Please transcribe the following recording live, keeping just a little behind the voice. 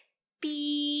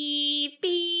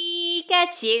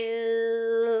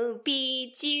Pikachu,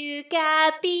 Pichu,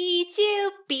 Pikachu,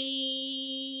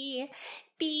 Pichu.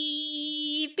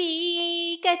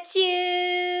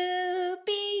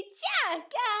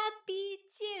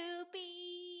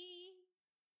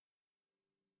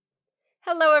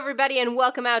 Hello, everybody, and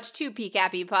welcome out to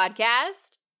Pikappy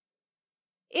Podcast.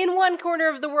 In one corner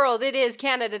of the world, it is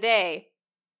Canada Day.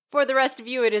 For the rest of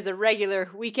you, it is a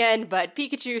regular weekend, but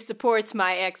Pikachu supports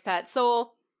my expat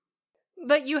soul.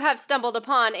 But you have stumbled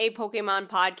upon a Pokemon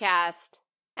podcast.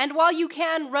 And while you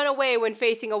can run away when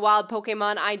facing a wild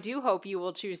Pokemon, I do hope you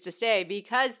will choose to stay,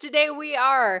 because today we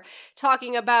are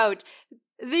talking about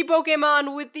the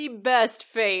Pokemon with the best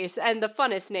face and the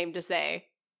funnest name to say.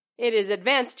 It is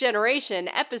Advanced Generation,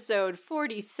 episode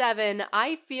 47,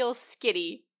 I Feel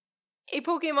Skitty. A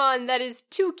Pokemon that is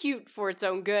too cute for its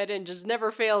own good and just never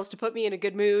fails to put me in a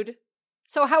good mood.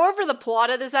 So however the plot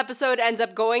of this episode ends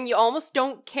up going, you almost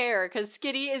don't care, because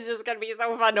Skitty is just going to be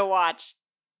so fun to watch.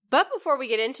 But before we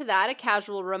get into that, a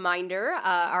casual reminder,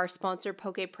 our sponsor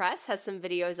PokePress has some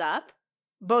videos up,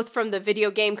 both from the video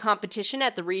game competition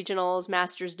at the Regionals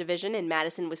Masters Division in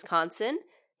Madison, Wisconsin,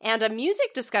 and a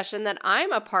music discussion that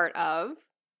I'm a part of.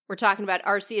 We're talking about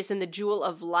Arceus and the Jewel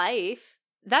of Life.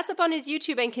 That's up on his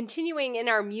YouTube, and continuing in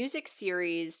our music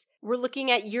series, we're looking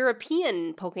at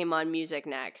European Pokemon music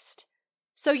next.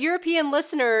 So European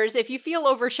listeners, if you feel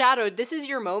overshadowed, this is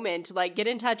your moment. Get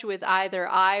in touch with either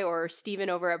I or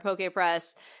Steven over at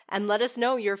PokePress and let us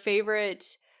know your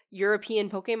favorite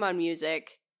European Pokemon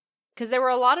music. Because there were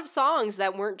a lot of songs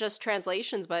that weren't just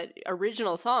translations, but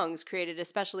original songs created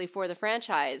especially for the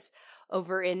franchise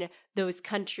over in those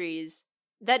countries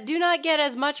that do not get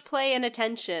as much play and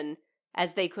attention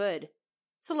as they could.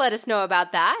 So let us know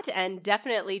about that, and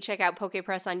definitely check out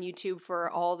PokePress on YouTube for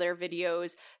all their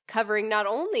videos covering not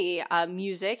only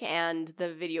music and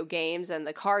the video games and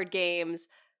the card games,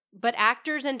 but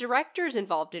actors and directors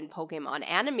involved in Pokemon,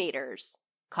 animators,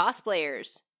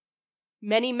 cosplayers,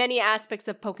 many, many aspects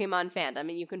of Pokemon fandom,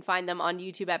 and you can find them on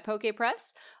YouTube at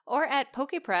PokePress or at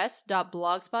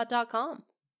pokepress.blogspot.com.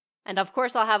 And of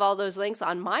course, I'll have all those links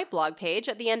on my blog page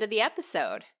at the end of the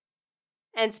episode.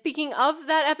 And speaking of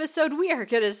that episode, we are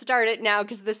going to start it now,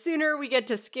 because the sooner we get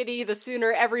to Skitty, the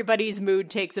sooner everybody's mood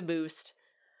takes a boost.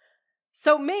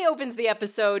 So May opens the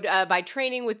episode by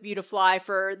training with Beautifly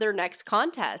for their next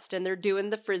contest, and they're doing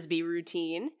the Frisbee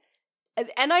routine.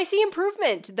 And I see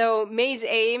improvement, though May's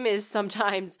aim is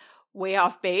sometimes way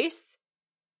off base,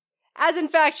 as in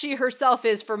fact she herself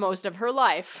is for most of her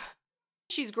life.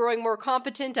 She's growing more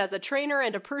competent as a trainer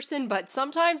and a person, but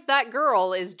sometimes that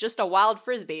girl is just a wild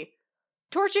Frisbee.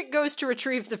 Torchic goes to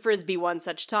retrieve the Frisbee one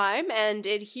such time, and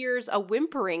it hears a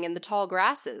whimpering in the tall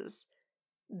grasses.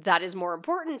 That is more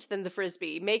important than the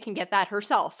Frisbee. May can get that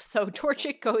herself, so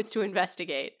Torchic goes to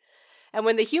investigate. And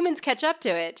when the humans catch up to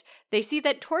it, they see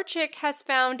that Torchic has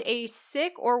found a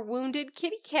sick or wounded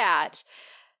kitty cat.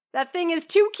 That thing is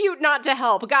too cute not to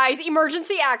help. Guys,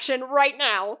 emergency action right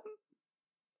now.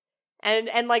 And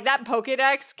that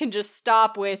Pokedex can just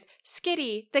stop with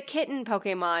Skitty, the kitten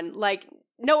Pokemon.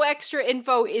 No extra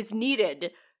info is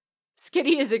needed.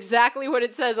 Skitty is exactly what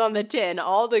it says on the tin,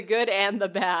 all the good and the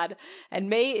bad. And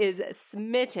May is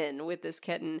smitten with this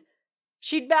kitten.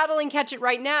 She'd battle and catch it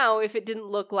right now if it didn't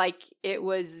look like it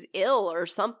was ill or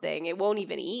something. It won't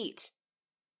even eat.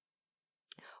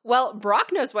 Well,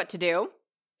 Brock knows what to do,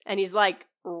 and he's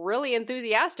really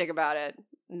enthusiastic about it.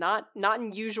 Not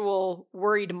in usual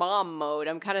worried mom mode.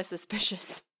 I'm kind of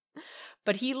suspicious.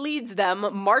 But he leads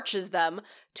them, marches them,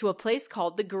 to a place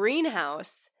called the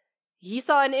Greenhouse. He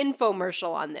saw an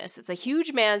infomercial on this. It's a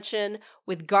huge mansion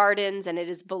with gardens, and it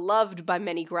is beloved by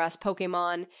many grass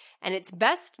Pokemon, and it's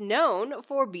best known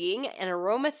for being an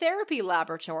aromatherapy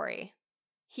laboratory.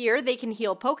 Here, they can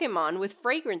heal Pokemon with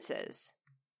fragrances.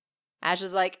 Ash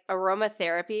is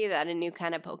aromatherapy? That a new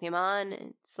kind of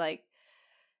Pokemon? It's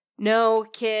no,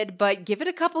 kid, but give it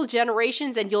a couple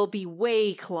generations and you'll be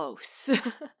way close.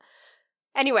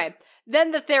 Anyway,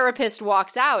 then the therapist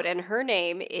walks out, and her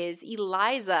name is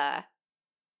Eliza.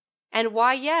 And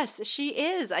why, yes, she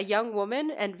is a young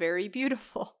woman and very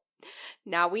beautiful.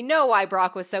 Now we know why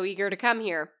Brock was so eager to come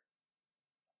here.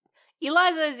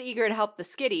 Eliza is eager to help the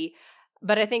Skitty,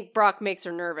 but I think Brock makes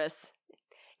her nervous.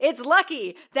 It's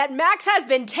lucky that Max has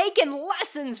been taking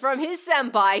lessons from his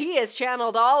senpai. He has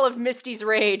channeled all of Misty's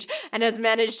rage and has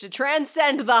managed to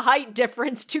transcend the height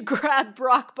difference to grab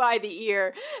Brock by the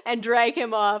ear and drag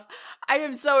him off. I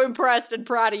am so impressed and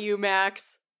proud of you,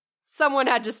 Max. Someone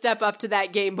had to step up to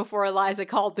that game before Eliza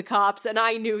called the cops, and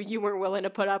I knew you weren't willing to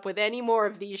put up with any more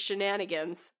of these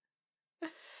shenanigans.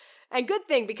 And good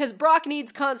thing, because Brock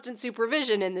needs constant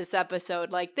supervision in this episode.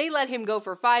 Like, they let him go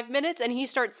for 5 minutes and he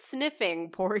starts sniffing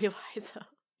poor Eliza.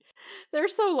 They're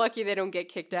so lucky they don't get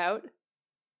kicked out.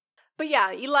 But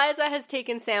yeah, Eliza has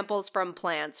taken samples from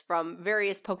plants from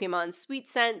various Pokemon sweet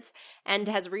scents and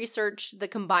has researched the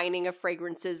combining of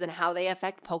fragrances and how they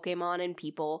affect Pokemon and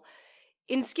people.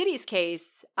 In Skitty's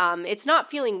case, it's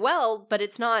not feeling well, but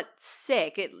it's not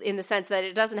sick in the sense that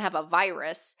it doesn't have a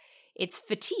virus. It's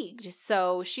fatigued,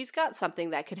 so she's got something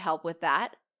that could help with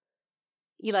that.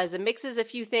 Eliza mixes a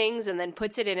few things and then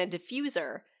puts it in a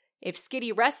diffuser. If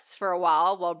Skitty rests for a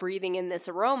while breathing in this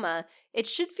aroma, it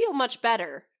should feel much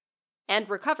better. And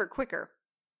recover quicker.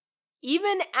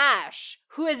 Even Ash,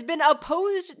 who has been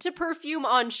opposed to perfume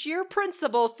on sheer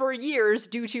principle for years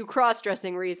due to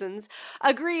cross-dressing reasons,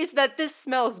 agrees that this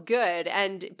smells good,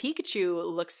 and Pikachu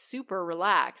looks super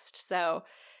relaxed, so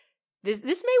this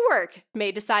may work.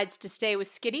 May decides to stay with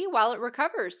Skitty while it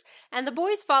recovers, and the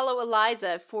boys follow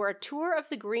Eliza for a tour of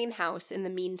the greenhouse in the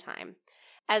meantime.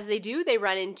 As they do, they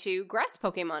run into grass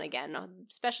Pokemon again,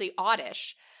 especially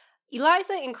Oddish.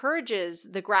 Eliza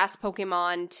encourages the grass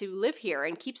Pokemon to live here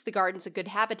and keeps the gardens a good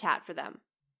habitat for them.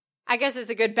 I guess it's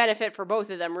a good benefit for both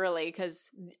of them, really,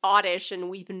 because Oddish and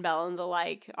Weepinbell and the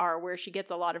like are where she gets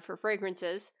a lot of her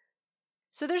fragrances.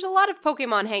 So there's a lot of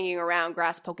Pokemon hanging around,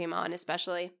 grass Pokemon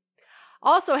especially.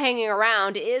 Also hanging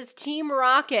around is Team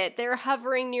Rocket. They're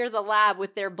hovering near the lab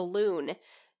with their balloon.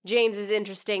 James is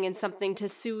interested in something to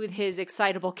soothe his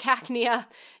excitable cacnea,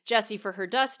 Jessie for her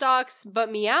Dustox, but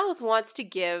Meowth wants to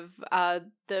give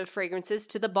the fragrances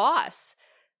to the boss.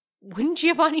 Wouldn't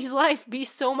Giovanni's life be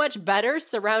so much better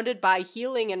surrounded by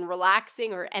healing and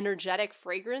relaxing or energetic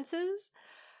fragrances?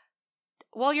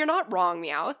 Well, you're not wrong,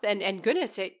 Meowth, and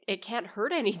goodness, it can't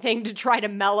hurt anything to try to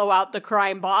mellow out the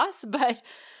crime boss, but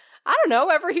I don't know,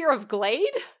 ever hear of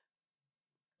Glade?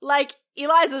 Like,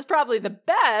 Eliza's probably the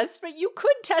best, but you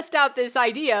could test out this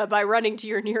idea by running to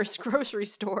your nearest grocery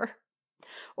store.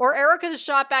 Or Erica's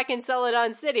shop back in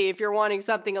Celadon City if you're wanting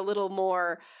something a little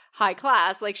more high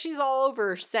class. Like, she's all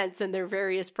over scents and their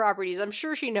various properties. I'm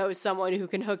sure she knows someone who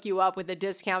can hook you up with a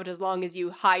discount as long as you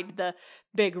hide the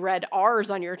big red R's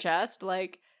on your chest.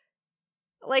 Like,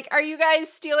 are you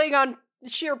guys stealing on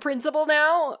sheer principle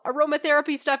now?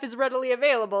 Aromatherapy stuff is readily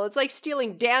available. It's like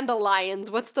stealing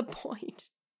dandelions. What's the point?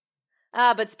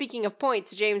 But speaking of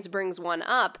points, James brings one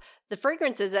up. The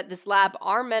fragrances at this lab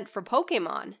are meant for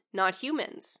Pokemon, not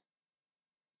humans.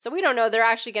 So we don't know they're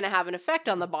actually going to have an effect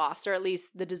on the boss, or at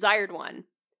least the desired one.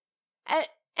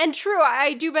 And true,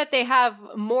 I do bet they have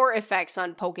more effects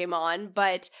on Pokemon,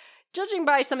 but judging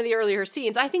by some of the earlier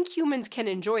scenes, I think humans can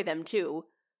enjoy them too.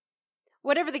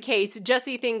 Whatever the case,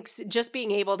 Jessie thinks just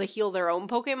being able to heal their own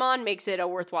Pokemon makes it a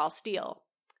worthwhile steal.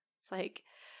 It's like,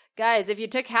 guys, if you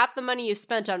took half the money you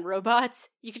spent on robots,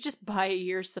 you could just buy a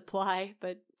year's supply,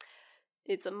 but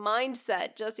it's a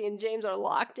mindset. Jessie and James are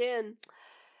locked in.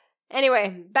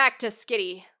 Anyway, back to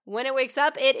Skitty. When it wakes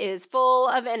up, it is full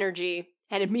of energy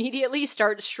and immediately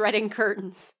starts shredding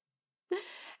curtains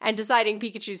and deciding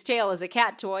Pikachu's tail is a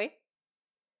cat toy.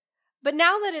 But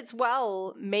now that it's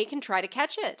well, May can try to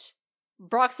catch it.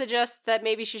 Brock suggests that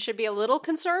maybe she should be a little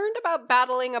concerned about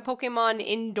battling a Pokemon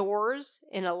indoors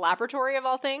in a laboratory of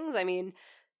all things. I mean,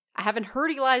 I haven't heard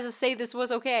Eliza say this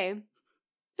was okay.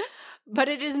 But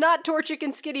it is not Torchic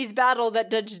and Skitty's battle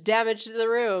that does damage to the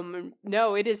room.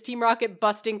 No, it is Team Rocket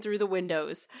busting through the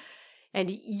windows. And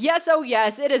yes, oh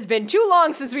yes, it has been too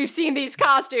long since we've seen these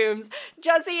costumes.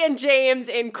 Jessie and James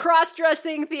in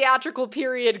cross-dressing theatrical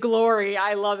period glory.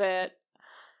 I love it.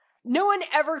 No one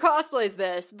ever cosplays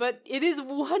this, but it is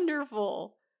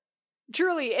wonderful.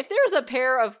 Truly, if there's a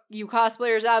pair of you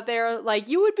cosplayers out there, like,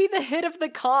 you would be the hit of the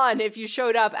con if you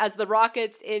showed up as the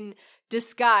Rockets in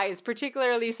disguise,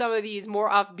 particularly some of these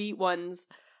more offbeat ones.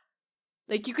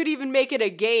 Like, you could even make it a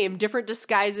game, different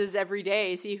disguises every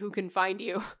day, see who can find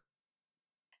you.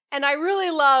 And I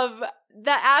really love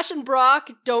that Ash and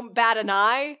Brock don't bat an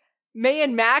eye. May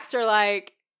and Max are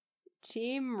like,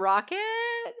 Team Rocket?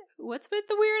 What's with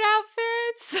the weird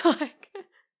outfits?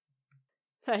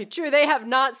 like, true, they have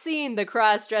not seen the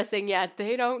cross-dressing yet.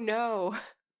 They don't know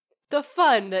the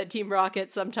fun that Team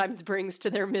Rocket sometimes brings to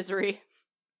their misery.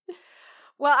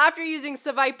 Well, after using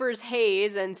Seviper's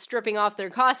haze and stripping off their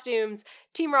costumes,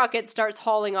 Team Rocket starts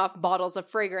hauling off bottles of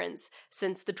fragrance,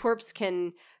 since the twerps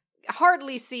can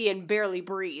hardly see and barely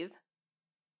breathe.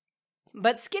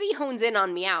 But Skitty hones in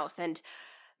on Meowth, and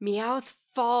Meowth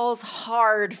falls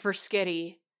hard for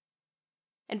Skitty.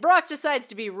 And Brock decides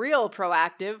to be real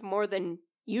proactive, more than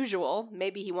usual.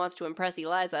 Maybe he wants to impress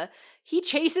Eliza. He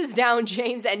chases down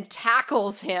James and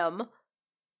tackles him.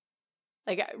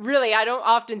 Like, really, I don't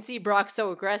often see Brock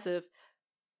so aggressive.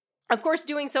 Of course,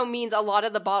 doing so means a lot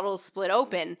of the bottles split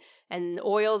open, and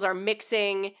oils are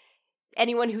mixing.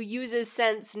 Anyone who uses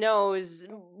scents knows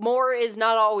more is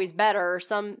not always better.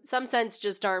 Some scents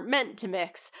just aren't meant to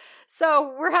mix.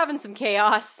 So we're having some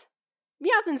chaos.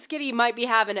 Meowth and Skitty might be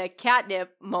having a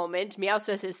catnip moment. Meowth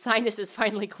says his sinuses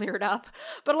finally cleared up,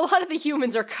 but a lot of the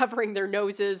humans are covering their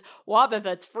noses.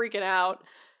 Wobbuffet's freaking out.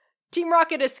 Team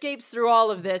Rocket escapes through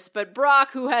all of this, but Brock,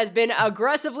 who has been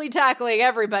aggressively tackling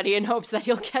everybody in hopes that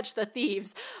he'll catch the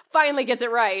thieves, finally gets it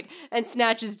right and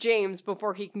snatches James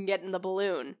before he can get in the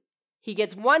balloon. He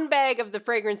gets one bag of the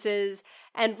fragrances,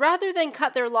 and rather than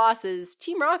cut their losses,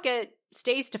 Team Rocket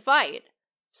stays to fight.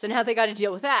 So now they gotta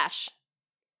deal with Ash.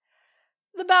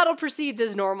 The battle proceeds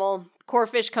as normal.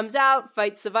 Corphish comes out,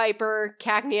 fights the Viper.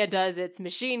 Cacnea does its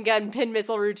machine gun pin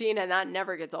missile routine, and that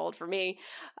never gets old for me.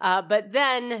 But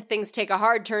then things take a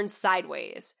hard turn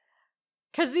sideways.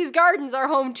 Because these gardens are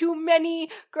home to many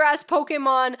grass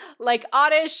Pokemon like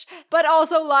Oddish, but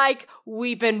also like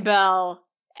Weepinbell.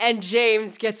 And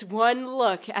James gets one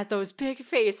look at those big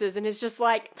faces and is just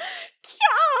like,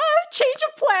 yeah, change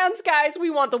of plans, guys. We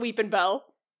want the Weepinbell.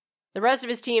 The rest of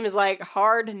his team is like,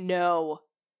 hard no.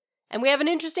 And we have an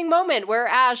interesting moment where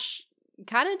Ash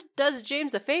kind of does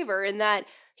James a favor in that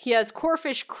he has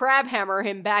Corphish crabhammer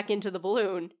him back into the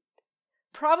balloon.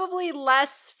 Probably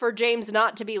less for James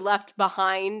not to be left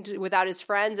behind without his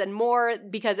friends, and more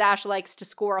because Ash likes to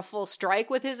score a full strike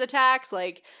with his attacks,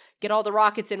 like get all the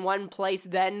rockets in one place,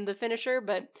 then the finisher,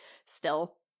 but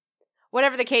still.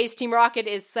 Whatever the case, Team Rocket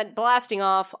is sent blasting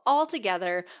off all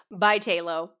together by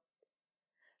Tailo.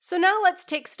 So now let's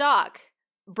take stock.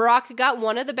 Brock got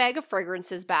one of the bag of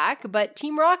fragrances back, but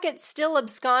Team Rocket still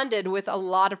absconded with a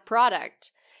lot of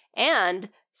product. And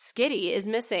Skitty is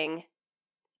missing.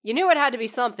 You knew it had to be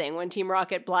something when Team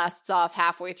Rocket blasts off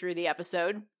halfway through the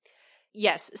episode.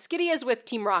 Yes, Skitty is with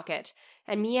Team Rocket,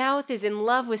 and Meowth is in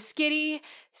love with Skitty.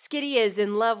 Skitty is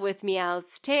in love with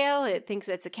Meowth's tail. It thinks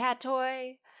it's a cat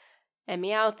toy. And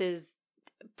Meowth is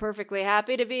perfectly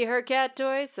happy to be her cat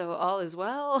toy, so all is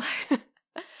well.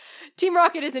 Team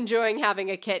Rocket is enjoying having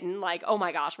a kitten, like, oh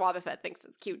my gosh, Wobbuffet thinks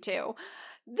it's cute too.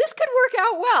 This could work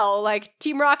out well, like,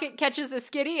 Team Rocket catches a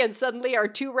Skitty and suddenly are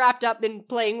too wrapped up in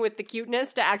playing with the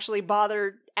cuteness to actually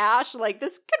bother Ash, like,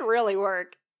 this could really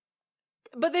work.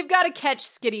 But they've got to catch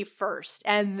Skitty first,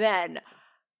 and then,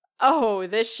 oh,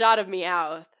 this shot of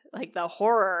Meowth, like, the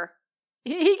horror.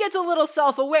 He gets a little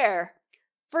self-aware.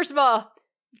 First of all,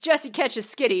 if Jessie catches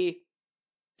Skitty,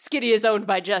 Skitty is owned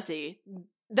by Jessie.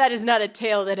 That is not a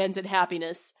tale that ends in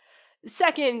happiness.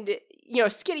 Second,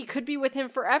 Skitty could be with him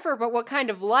forever, but what kind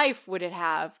of life would it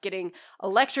have? Getting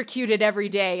electrocuted every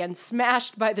day and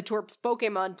smashed by the Torps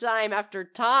Pokemon time after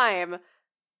time.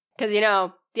 Because,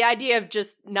 the idea of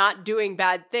just not doing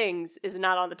bad things is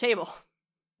not on the table.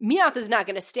 Meowth is not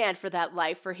going to stand for that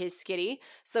life for his Skitty,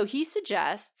 so he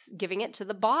suggests giving it to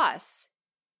the boss.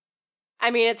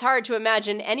 I mean, it's hard to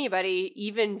imagine anybody,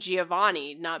 even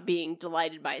Giovanni, not being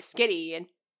delighted by a Skitty, and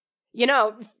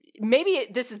maybe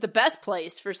this is the best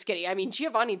place for Skitty. I mean,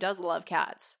 Giovanni does love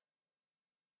cats.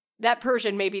 That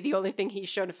Persian may be the only thing he's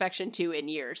shown affection to in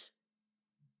years.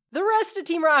 The rest of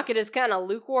Team Rocket is kind of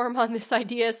lukewarm on this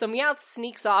idea, so Meowth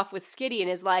sneaks off with Skitty and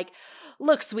is like,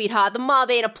 look, sweetheart, the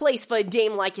mob ain't a place for a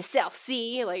dame like yourself,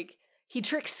 see? Like, he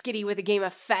tricks Skitty with a game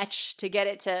of fetch to get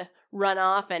it to run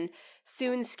off, and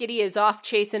soon Skitty is off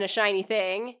chasing a shiny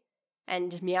thing,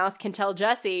 and Meowth can tell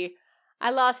Jessie,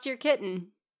 I lost your kitten.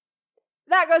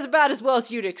 That goes about as well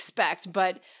as you'd expect,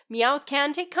 but Meowth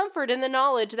can take comfort in the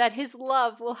knowledge that his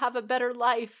love will have a better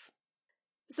life.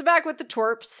 So back with the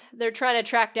Torps, they're trying to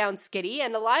track down Skitty,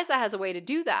 and Eliza has a way to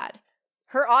do that.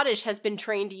 Her Oddish has been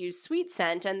trained to use Sweet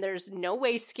Scent, and there's no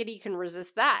way Skitty can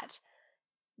resist that.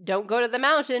 Don't go to the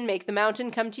mountain, make the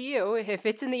mountain come to you. If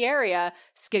it's in the area,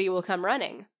 Skitty will come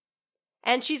running.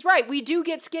 And she's right, we do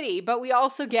get Skitty, but we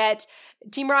also get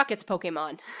Team Rocket's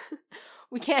Pokemon.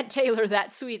 We can't tailor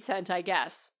that Sweet Scent, I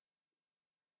guess.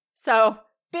 So,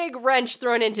 big wrench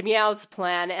thrown into Meowth's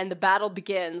plan, and the battle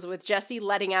begins with Jessie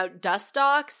letting out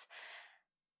Dustox.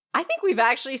 I think we've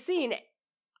actually seen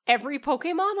every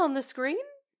Pokemon on the screen?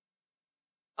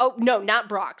 Oh, no, not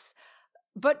Brock's.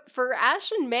 But for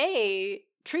Ash and May,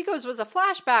 Trico's was a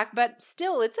flashback, but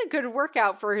still, it's a good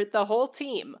workout for the whole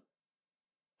team.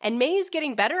 And May's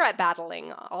getting better at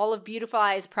battling. All of Beautiful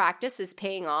Eye's practice is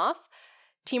paying off.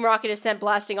 Team Rocket is sent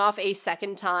blasting off a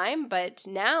second time, but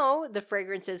now the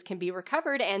fragrances can be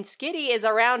recovered and Skitty is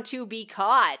around to be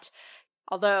caught.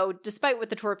 Although, despite what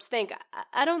the Torps think,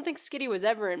 I don't think Skitty was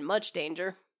ever in much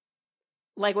danger.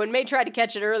 Like, when May tried to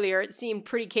catch it earlier, it seemed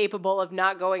pretty capable of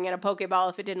not going in a Pokeball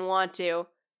if it didn't want to.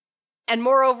 And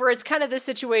moreover, it's kind of this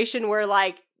situation where,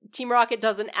 like, Team Rocket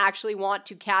doesn't actually want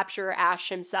to capture Ash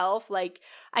himself. Like,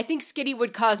 I think Skitty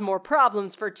would cause more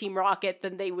problems for Team Rocket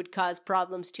than they would cause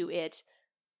problems to it.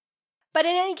 But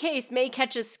in any case, May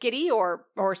catches Skitty, or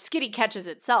Skitty catches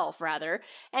itself, rather,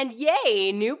 and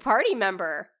yay, new party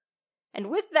member. And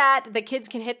with that, the kids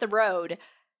can hit the road.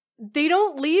 They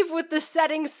don't leave with the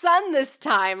setting sun this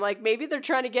time. Like, maybe they're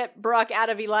trying to get Brock out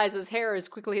of Eliza's hair as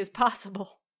quickly as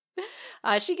possible.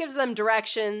 She gives them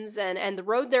directions, and the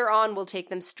road they're on will take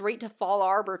them straight to Fall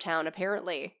Arbor Town,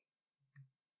 apparently.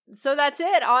 So that's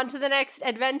it, on to the next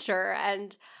adventure,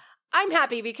 and I'm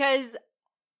happy because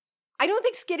I don't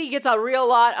think Skitty gets a real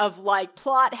lot of, like,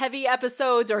 plot-heavy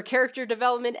episodes or character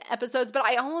development episodes, but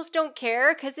I almost don't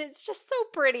care, because it's just so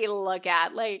pretty to look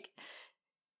at. Like,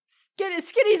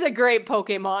 Skitty's a great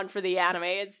Pokemon for the anime.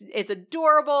 It's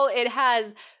adorable, it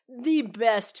has the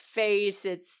best face,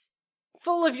 it's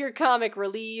full of your comic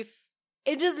relief.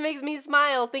 It just makes me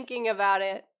smile thinking about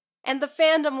it. And the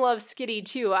fandom loves Skitty,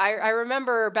 too. I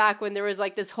remember back when there was,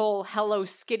 like, this whole Hello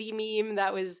Skitty meme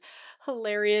that was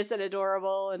hilarious and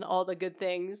adorable and all the good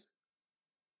things.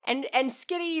 And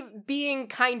Skitty, being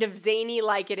kind of zany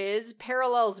like it is,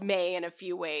 parallels May in a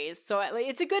few ways, so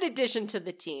it's a good addition to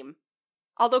the team.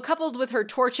 Although coupled with her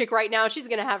Torchic right now, she's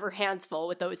gonna have her hands full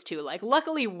with those two. Like,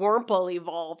 luckily Wurmple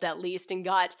evolved at least and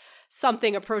got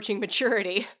something approaching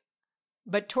maturity.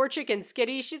 But Torchic and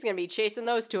Skitty, she's gonna be chasing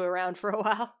those two around for a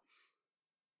while.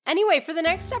 Anyway, for the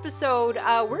next episode,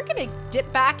 we're gonna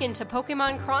dip back into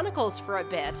Pokemon Chronicles for a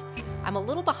bit. I'm a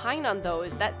little behind on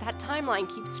those. That timeline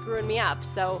keeps screwing me up,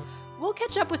 so we'll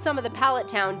catch up with some of the Pallet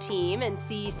Town team and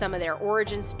see some of their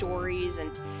origin stories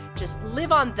and just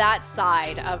live on that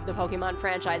side of the Pokemon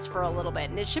franchise for a little bit,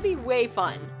 and it should be way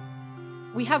fun.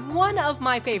 We have one of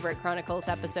my favorite Chronicles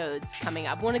episodes coming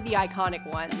up, one of the iconic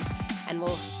ones, and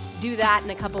we'll do that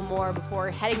and a couple more before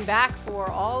heading back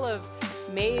for all of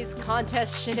May's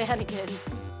contest shenanigans.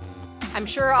 I'm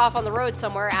sure off on the road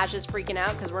somewhere, Ash is freaking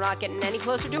out because we're not getting any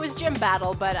closer to his gym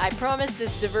battle, but I promise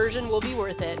this diversion will be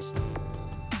worth it.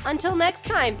 Until next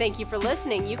time, thank you for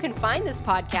listening. You can find this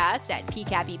podcast at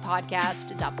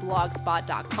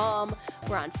pcappypodcast.blogspot.com.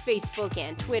 We're on Facebook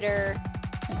and Twitter.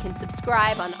 You can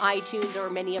subscribe on iTunes or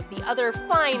many of the other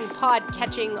fine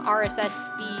pod-catching RSS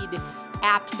feed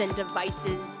apps and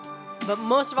devices. But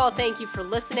most of all, thank you for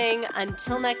listening.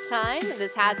 Until next time,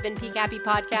 this has been PCappy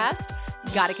Podcast.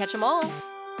 Gotta catch 'em all.